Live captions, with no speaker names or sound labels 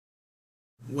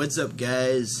What's up,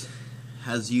 guys?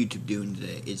 How's YouTube doing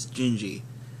today? It's Gingy.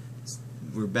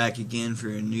 We're back again for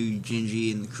a new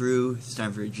Gingy in the crew. It's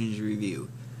time for a Gingy review.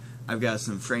 I've got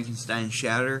some Frankenstein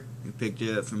shatter. We picked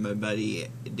it up from my buddy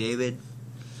David.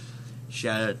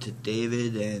 Shout out to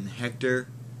David and Hector,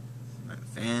 my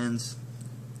fans.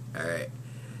 Alright,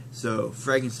 so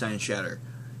Frankenstein shatter.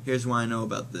 Here's what I know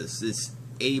about this. It's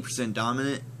 80%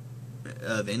 dominant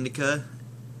of indica,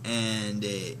 and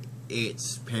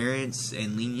its parents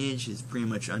and lineage is pretty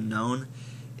much unknown.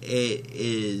 It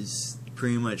is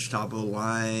pretty much top of the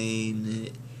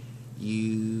line.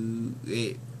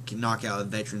 It can knock out a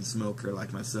veteran smoker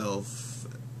like myself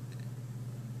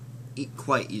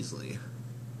quite easily.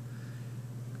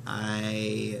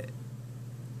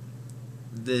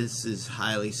 This is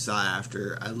highly sought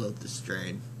after. I love this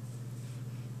strain.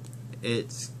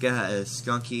 It's got a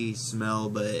skunky smell,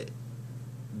 but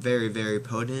very, very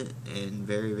potent and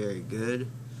very, very good.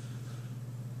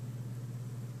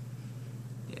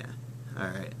 Yeah.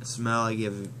 Alright. Smell, I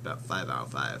give it about 5 out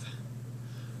of 5.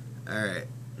 Alright.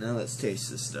 Now let's taste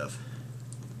this stuff.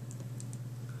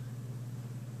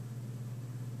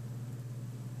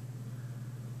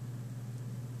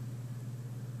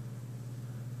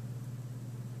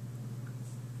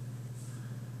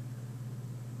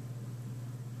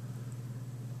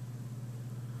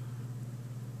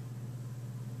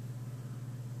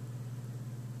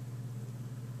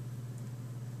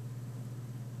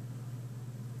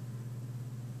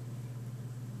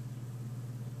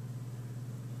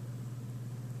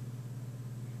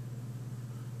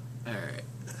 Alright,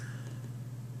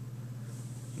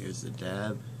 here's the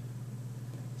dab,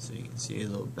 so you can see a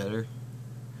little better.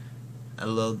 I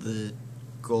love the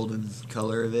golden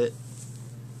color of it.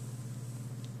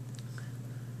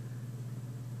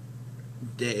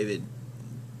 David,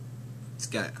 it's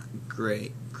got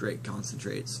great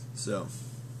concentrates. So,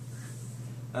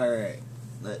 alright,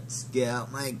 let's get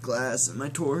out my glass and my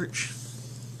torch.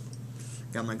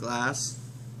 Got my glass.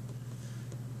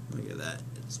 Look at that.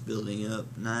 It's building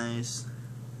up nice.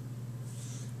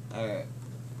 Alright.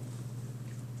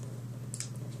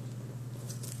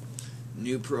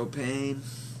 New propane.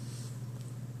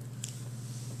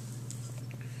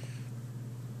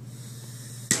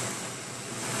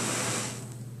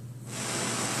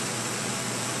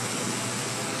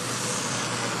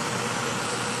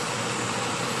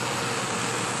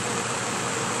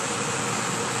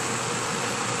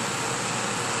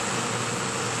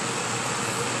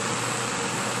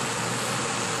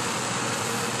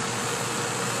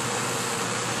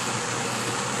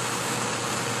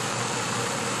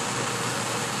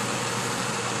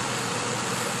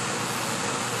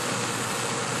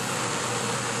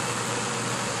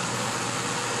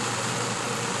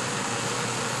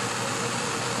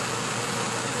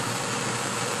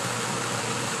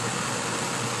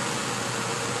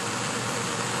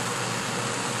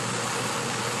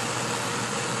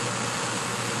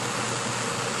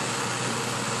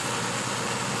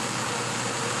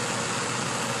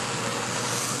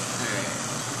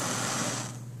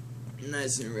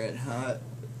 Nice and red hot.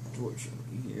 Torch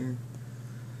over here.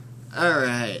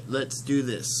 Alright, let's do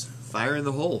this. Fire in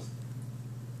the hole.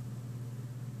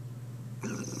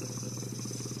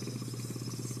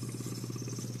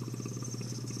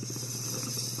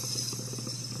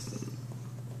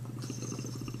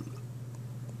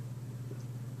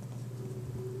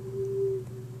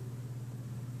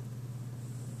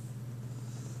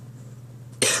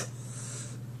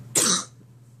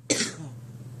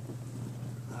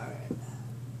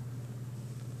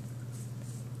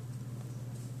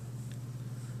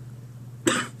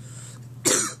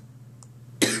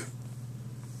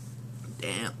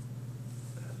 Damn.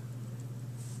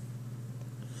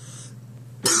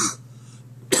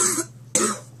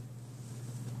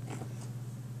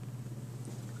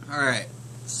 Alright,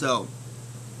 so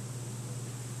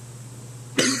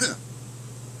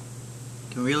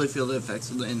can really feel the effects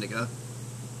of the indica.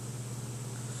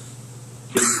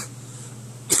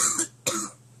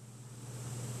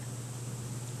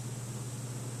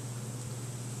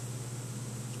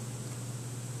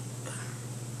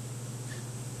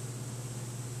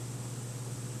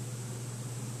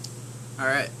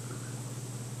 Alright.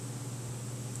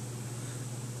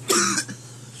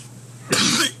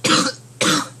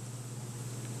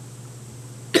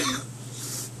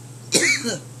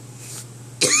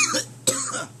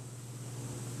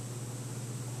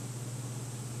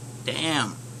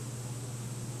 Damn.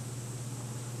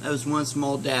 That was one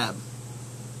small dab.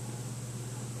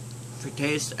 For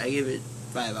taste, I give it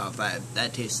 5 out of 5.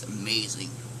 That tastes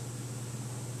amazing.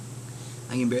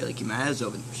 I can barely keep my eyes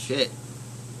open. Shit.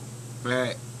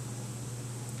 Alright.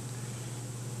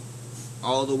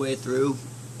 all the way through.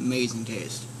 Amazing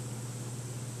taste.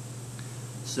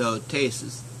 So taste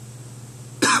is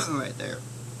right there.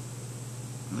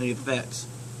 The effects.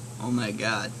 Oh my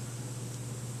god.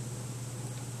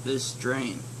 This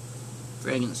strain,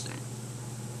 Frankenstein.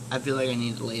 I feel like I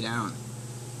need to lay down.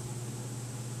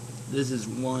 This is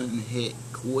one hit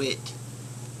quit.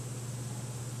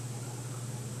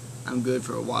 I'm good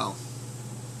for a while.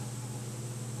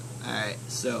 Alright,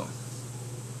 so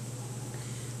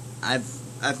I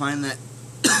find that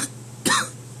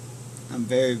I'm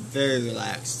very, very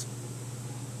relaxed.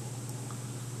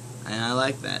 And I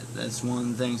like that. That's one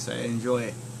of the things I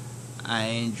enjoy. I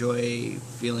enjoy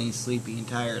feeling sleepy and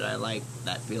tired. I like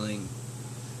that feeling.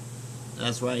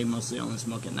 That's why I mostly only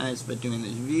smoke at nights, but doing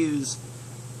these reviews,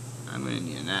 I'm going to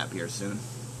need a nap here soon.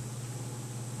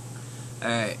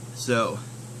 Alright, so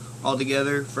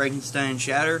altogether, Frankenstein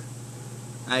Shatter,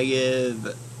 I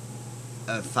give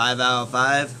a 5 out of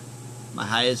 5, my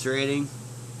highest rating.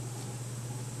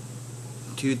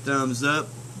 2 thumbs up.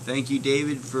 Thank you,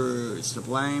 David, for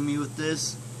supplying me with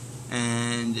this,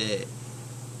 and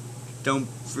don't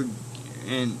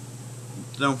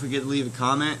forget to leave a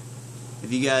comment.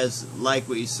 If you guys like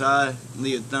what you saw,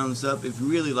 leave a thumbs up. If you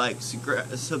really like,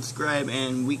 subscribe,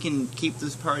 and we can keep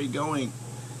this party going.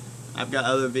 I've got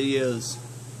other videos.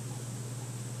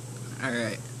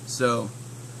 Alright, so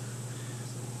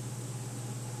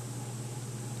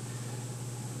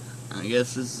I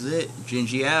guess this is it.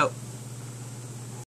 Gingy out.